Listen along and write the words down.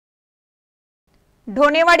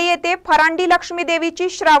ढोणेवाडी येथे फरांडी लक्ष्मी देवीची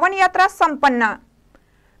श्रावण यात्रा संपन्न।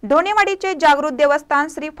 ढोणेवाडीचे जागृत देवस्थान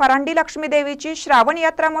श्री फरांडी लक्ष्मी देवीची श्रावण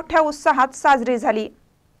यात्रा मोठ्या उत्साहात साजरी झाली।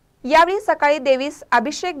 यावेळी सकाळी देवीस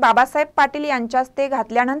अभिषेक बाबासाहेब पाटील यांच्या हस्ते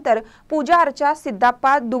घातल्यानंतर पूजा अर्चा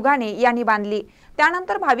सिद्धप्पा दुगाने यांनी बांधली।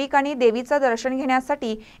 त्यानंतर भाविकांनी देवीचे दर्शन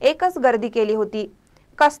घेण्यासाठी एकच गर्दी केली होती।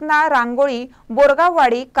 कसना, रांगोळी,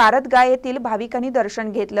 बोरगाववाडी, कारदगा येथील भाविकांनी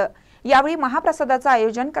दर्शन घेतलं। यावेळी महाप्रसादाचं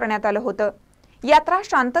आयोजन करण्यात आलं होतं। यात्रा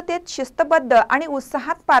शांततेत, शिस्तबद्ध आणि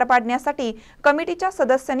उत्साहात पार पाडण्यासाठी कमिटीच्या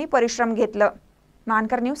सदस्यांनी परिश्रम घेतलं।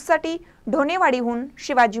 मानकर न्यूजसाठी ढोणेवाडीहून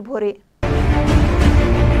शिवाजी भोरे।